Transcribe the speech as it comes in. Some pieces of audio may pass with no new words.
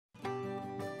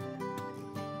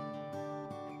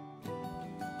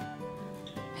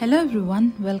Hello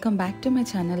everyone, welcome back to my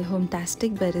channel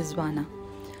Home-tastic by Rizwana.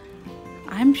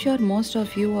 I'm sure most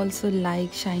of you also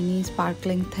like shiny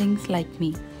sparkling things like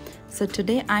me. So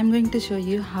today I'm going to show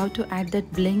you how to add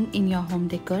that bling in your home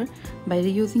decor by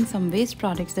reusing some waste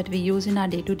products that we use in our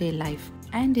day-to-day life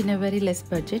and in a very less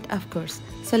budget, of course.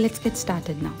 So let's get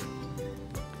started now.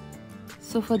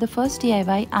 So for the first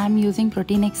DIY, I'm using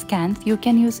Protein X cans. You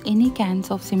can use any cans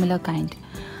of similar kind.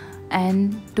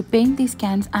 And to paint these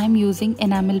cans, I'm using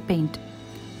enamel paint.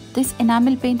 This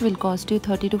enamel paint will cost you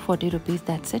 30 to 40 rupees,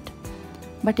 that's it.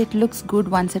 But it looks good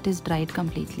once it is dried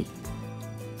completely.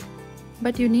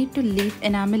 But you need to leave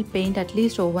enamel paint at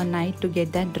least overnight to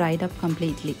get that dried up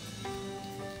completely.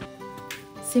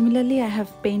 Similarly, I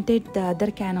have painted the other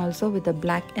can also with the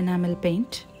black enamel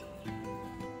paint.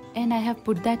 And I have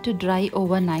put that to dry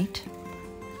overnight.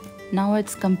 Now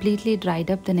it's completely dried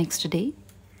up the next day.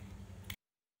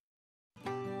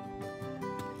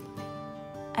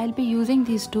 I'll be using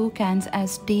these two cans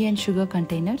as tea and sugar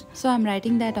containers. So I'm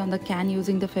writing that on the can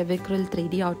using the fevycryl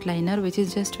 3D outliner, which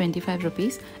is just 25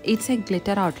 rupees. It's a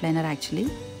glitter outliner actually.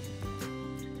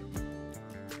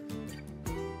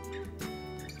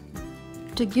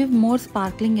 To give more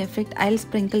sparkling effect, I'll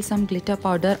sprinkle some glitter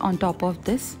powder on top of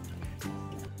this.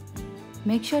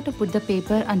 Make sure to put the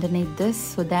paper underneath this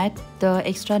so that the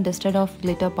extra dusted off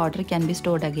glitter powder can be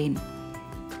stored again.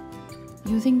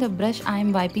 Using the brush, I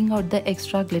am wiping out the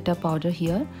extra glitter powder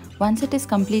here. Once it is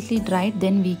completely dried,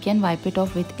 then we can wipe it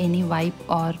off with any wipe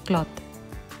or cloth.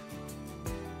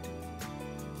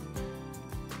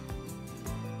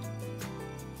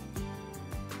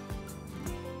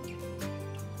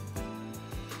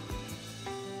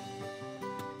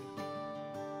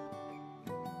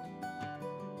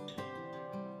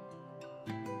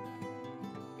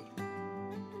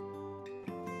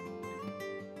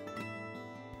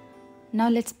 Now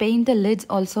let's paint the lids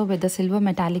also with the silver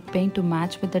metallic paint to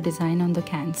match with the design on the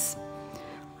cans.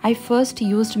 I first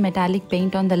used metallic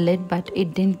paint on the lid, but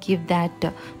it didn't give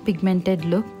that pigmented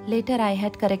look. Later I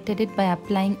had corrected it by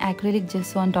applying acrylic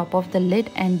gesso on top of the lid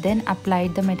and then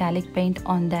applied the metallic paint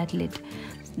on that lid.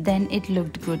 Then it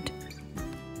looked good.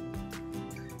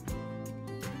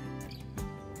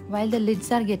 While the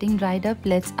lids are getting dried up,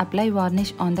 let's apply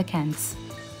varnish on the cans.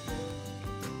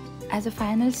 As a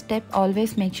final step,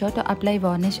 always make sure to apply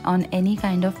varnish on any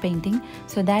kind of painting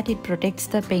so that it protects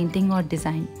the painting or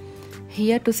design.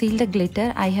 Here, to seal the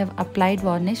glitter, I have applied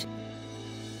varnish.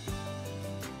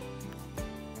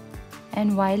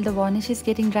 And while the varnish is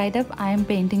getting dried up, I am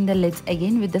painting the lids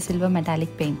again with the silver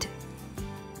metallic paint.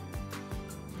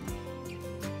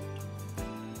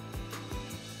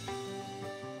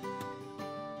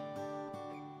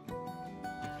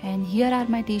 And here are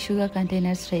my tea sugar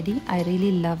containers ready. I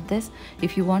really love this.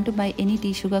 If you want to buy any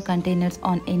tea sugar containers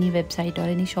on any website or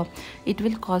any shop, it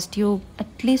will cost you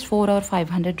at least 400 or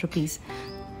 500 rupees.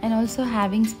 And also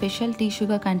having special tea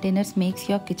sugar containers makes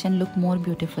your kitchen look more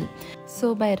beautiful.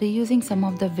 So by reusing some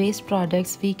of the waste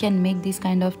products, we can make these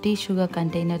kind of tea sugar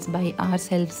containers by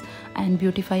ourselves and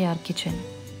beautify our kitchen.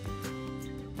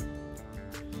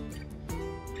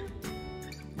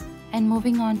 And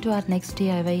moving on to our next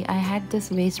DIY, I had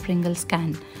this waste pringles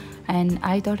can and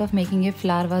I thought of making a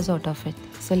flower vase out of it.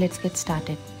 So let's get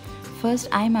started. First,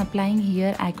 I am applying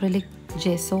here acrylic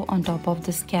gesso on top of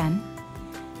this can.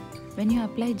 When you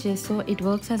apply gesso, it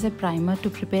works as a primer to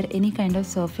prepare any kind of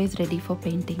surface ready for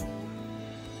painting.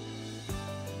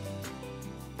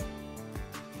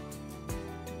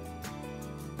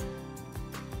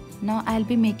 Now I'll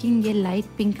be making a light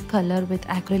pink color with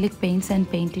acrylic paints and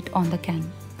paint it on the can.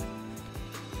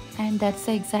 And that's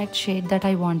the exact shade that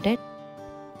I wanted.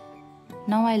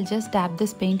 Now I'll just dab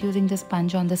this paint using the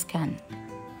sponge on this can.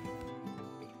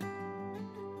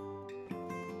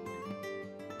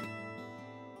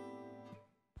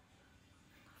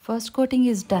 First coating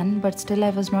is done, but still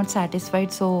I was not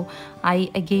satisfied, so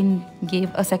I again gave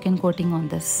a second coating on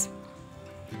this.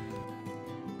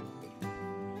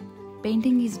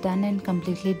 Painting is done and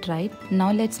completely dried.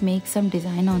 Now let's make some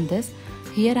design on this.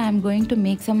 Here I am going to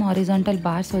make some horizontal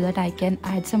bars so that I can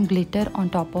add some glitter on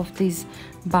top of these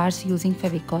bars using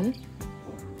fevicol.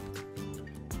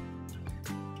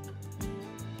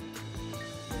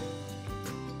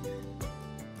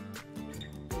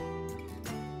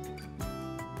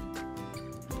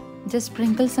 Just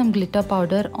sprinkle some glitter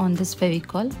powder on this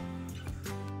fevicol.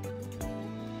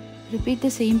 Repeat the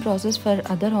same process for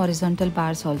other horizontal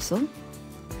bars also.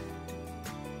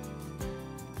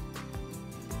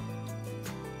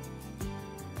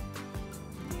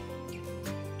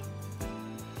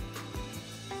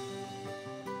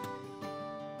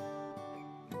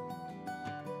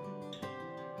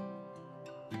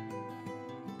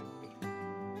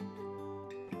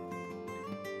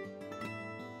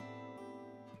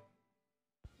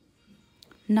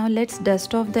 Now let's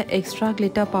dust off the extra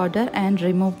glitter powder and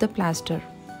remove the plaster.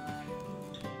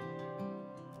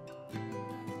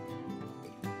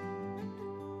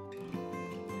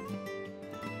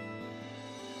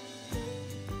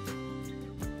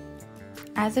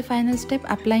 As a final step,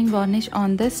 applying varnish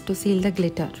on this to seal the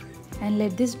glitter. And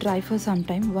let this dry for some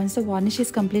time. Once the varnish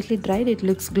is completely dried, it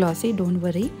looks glossy, don't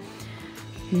worry.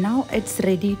 Now it's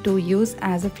ready to use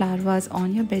as a flower vase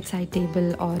on your bedside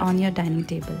table or on your dining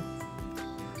table.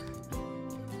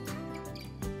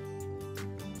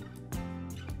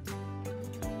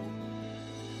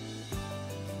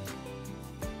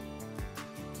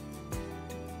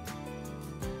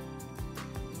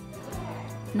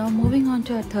 Now moving on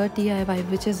to our third DIY,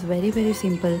 which is very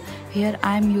simple. Here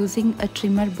I am using a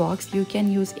trimmer box. You can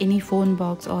use any phone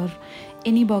box or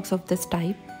any box of this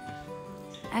type.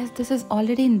 As this is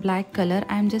already in black color,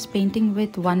 I am just painting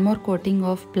with one more coating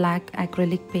of black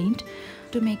acrylic paint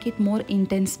to make it more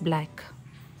intense black.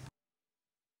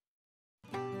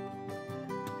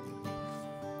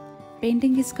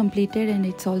 Painting is completed and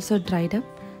it's also dried up.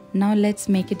 Now let's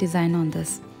make a design on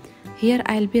this. Here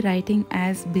I'll be writing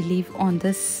as believe on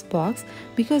this box,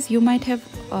 because you might have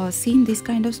seen these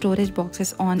kind of storage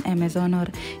boxes on Amazon or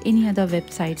any other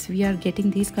websites. We are getting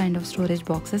these kind of storage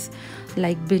boxes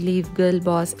like believe, girl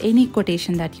boss, any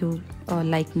quotation that you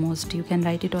like most, you can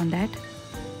write it on that.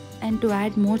 And to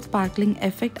add more sparkling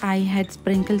effect, I had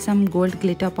sprinkled some gold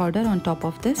glitter powder on top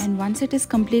of this, and once it is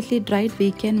completely dried,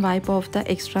 we can wipe off the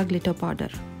extra glitter powder.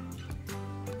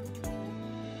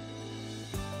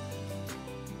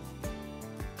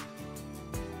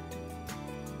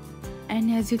 And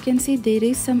as you can see, there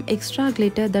is some extra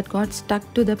glitter that got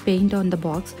stuck to the paint on the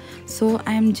box. So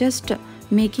I am just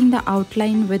making the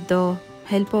outline with the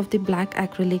help of the black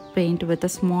acrylic paint with a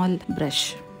small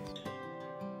brush.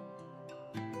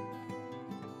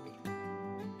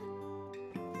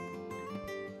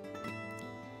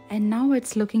 And now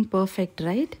it's looking perfect,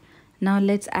 right? Now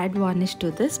let's add varnish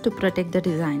to this to protect the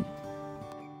design.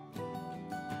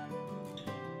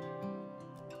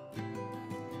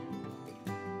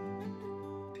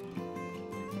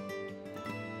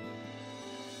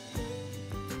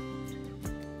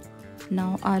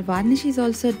 Now our varnish is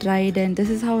also dried and this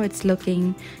is how it's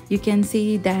looking. You can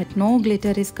see that no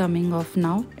glitter is coming off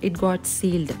now. It got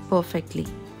sealed perfectly.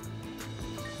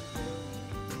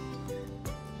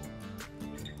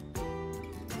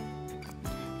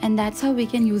 And that's how we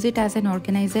can use it as an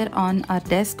organizer on our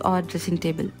desk or dressing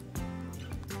table.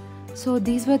 So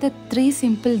these were the 3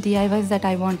 simple DIYs that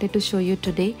I wanted to show you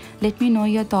today. Let me know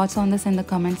your thoughts on this in the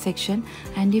comment section.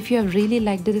 And if you have really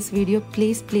liked this video,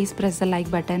 please press the like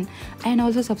button and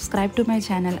also subscribe to my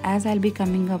channel, as I'll be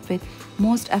coming up with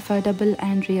most affordable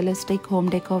and realistic home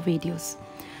decor videos.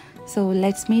 So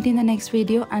let's meet in the next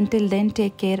video. Until then,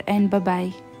 take care and bye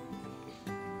bye.